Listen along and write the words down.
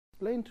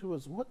explain to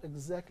us what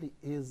exactly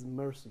is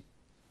mercy?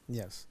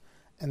 Yes.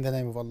 In the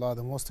name of Allah,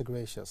 the most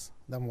gracious,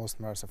 the most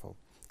merciful.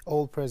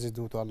 All praise is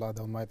due to Allah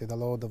the Almighty, the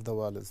Lord of the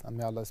worlds, and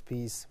may Allah's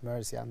peace,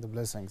 mercy, and the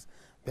blessings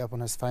be upon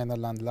His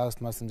final and last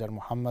messenger,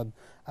 Muhammad,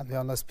 and may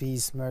Allah's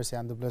peace, mercy,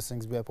 and the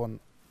blessings be upon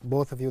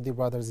both of you, dear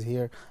brothers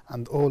here,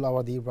 and all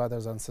our dear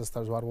brothers and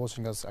sisters who are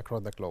watching us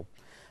across the globe.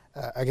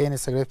 Again,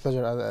 it's a great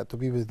pleasure to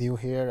be with you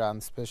here,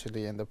 and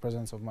especially in the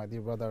presence of my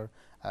dear brother,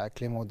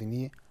 Clément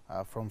Denis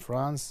from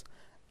France.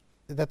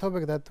 The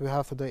topic that we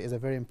have today is a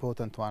very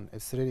important one.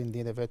 It's really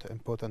indeed a very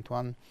important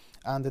one,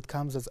 and it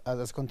comes as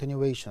a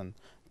continuation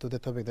to the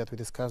topic that we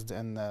discussed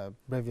in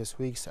previous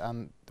weeks,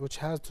 and which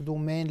has to do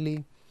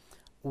mainly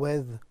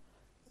with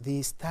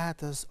the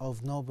status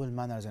of noble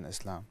manners in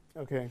Islam.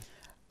 Okay.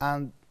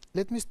 And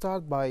let me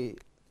start by,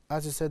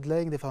 as you said,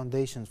 laying the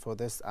foundations for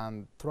this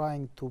and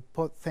trying to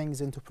put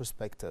things into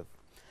perspective.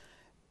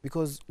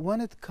 Because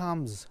when it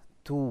comes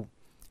to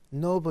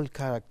noble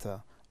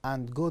character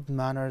and good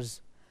manners,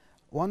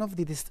 one of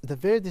the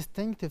very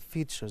distinctive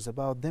features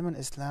about them in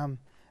Islam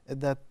is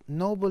that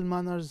noble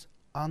manners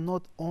are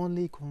not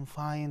only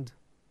confined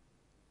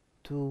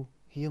to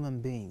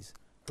human beings.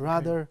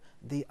 Rather,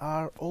 they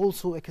are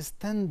also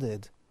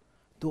extended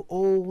to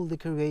all the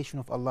creation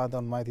of Allah the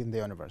Almighty in the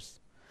universe.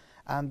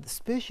 And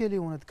especially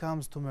when it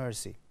comes to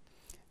mercy.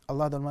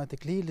 Allah the Almighty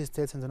clearly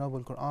states in the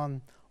Noble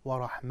Quran,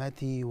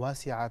 وَرَحْمَتِي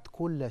وَسِعَتْ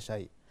كُلَّ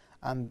شَيْءٍ,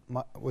 and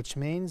which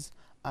means,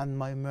 and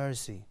my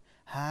mercy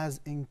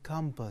has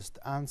encompassed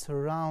and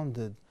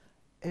surrounded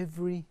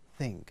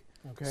everything.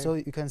 Okay. So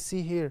you can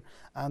see here,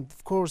 and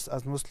of course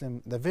as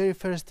Muslim, the very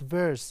first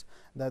verse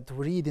that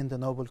we read in the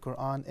Noble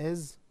Quran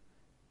is,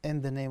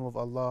 in the name of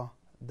Allah,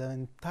 the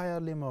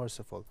entirely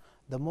merciful,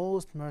 the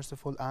most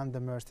merciful and the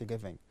mercy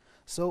giving.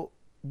 So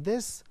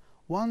this,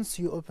 once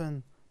you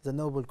open the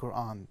Noble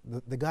Quran,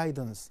 the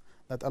guidance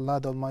that Allah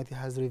the Almighty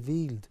has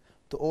revealed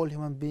to all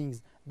human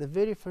beings, the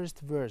very first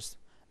verse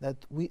that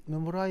we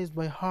memorized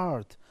by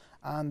heart,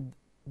 and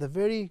the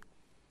very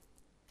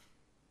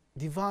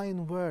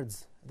divine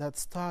words that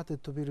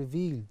started to be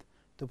revealed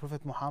to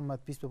Prophet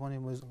Muhammad, peace be upon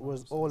him,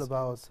 was all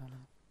about,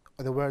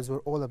 the words were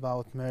all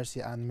about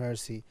mercy and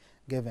mercy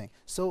giving.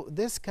 So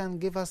this can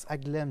give us a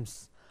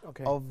glimpse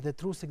of the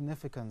true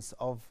significance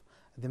of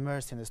the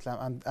mercy in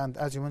Islam. And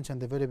as you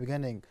mentioned at the very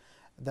beginning,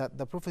 that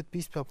the Prophet,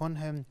 peace be upon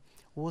him,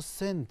 was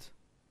sent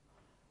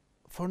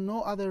for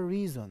no other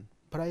reason,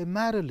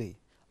 primarily,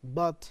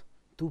 but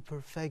to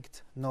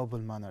perfect noble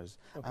manners.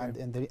 And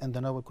in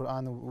the Noble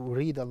Quran, we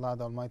read Allah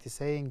the Almighty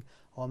saying,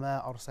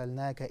 وَمَا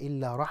أَرْسَلْنَاكَ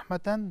إِلَّا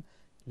رَحْمَةً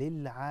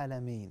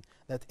لِلْعَالَمِينَ,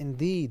 that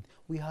indeed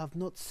we have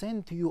not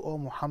sent to you, O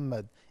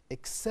Muhammad,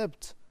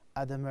 except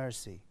as a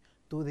mercy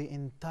to the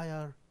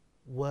entire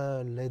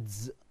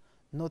worlds,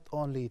 not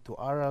only to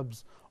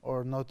Arabs,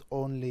 or not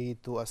only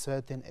to a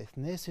certain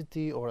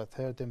ethnicity or a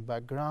certain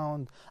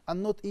background,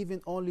 and not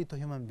even only to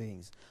human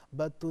beings,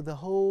 but to the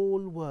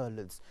whole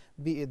worlds,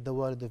 be it the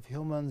world of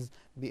humans,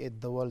 be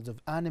it the world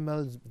of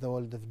animals, the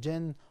world of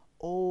jinn,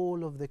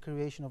 all of the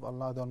creation of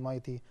Allah the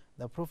Almighty.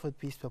 The Prophet,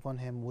 peace be upon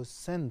him, was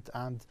sent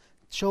and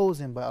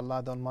chosen by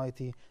Allah the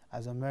Almighty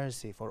as a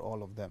mercy for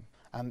all of them.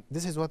 And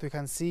this is what we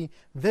can see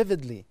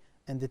vividly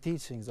in the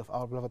teachings of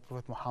our beloved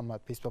Prophet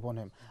Muhammad, peace be upon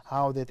him,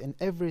 how that in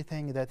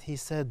everything that he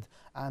said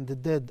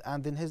and did,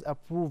 and in his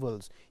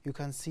approvals, you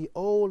can see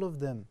all of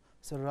them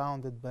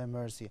surrounded by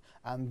mercy.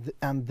 And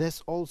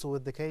this also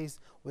was the case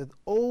with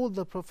all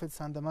the prophets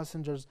and the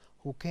messengers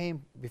who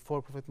came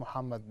before Prophet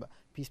Muhammad,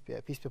 peace be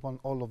upon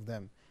all of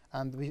them.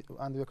 And we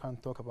can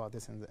talk about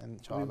this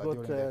inshallah.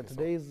 We've got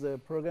today's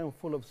program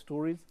full of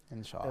stories.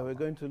 Inshallah. We're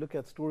going to look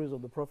at stories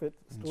of the Prophet,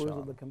 stories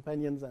of the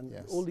companions, and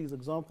all these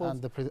examples.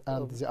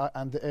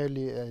 And the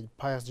early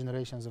pious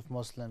generations of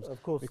Muslims.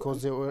 Of course.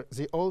 Because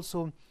they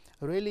also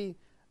really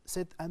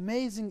set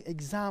amazing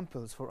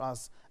examples for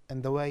us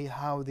in the way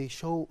how they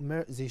show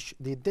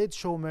they did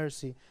show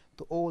mercy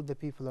to all the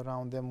people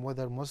around them,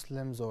 whether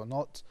Muslims or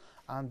not,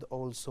 and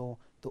also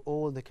to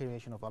all the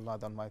creation of Allah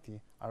the Almighty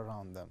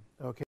around them.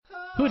 Okay.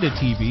 Huda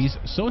TV's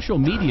social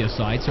media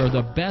sites are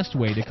the best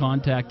way to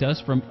contact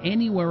us from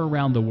anywhere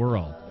around the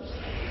world.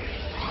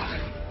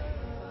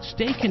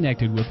 Stay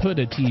connected with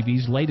Huda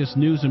TV's latest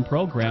news and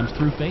programs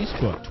through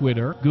Facebook,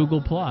 Twitter,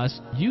 Google+,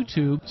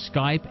 YouTube,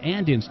 Skype,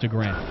 and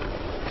Instagram.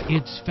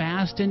 It's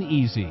fast and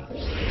easy.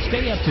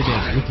 Stay up to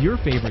date with your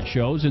favorite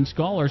shows and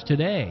scholars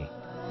today.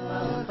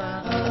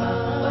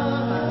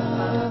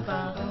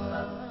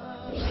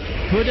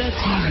 Huda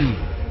TV,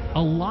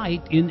 a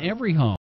light in every home.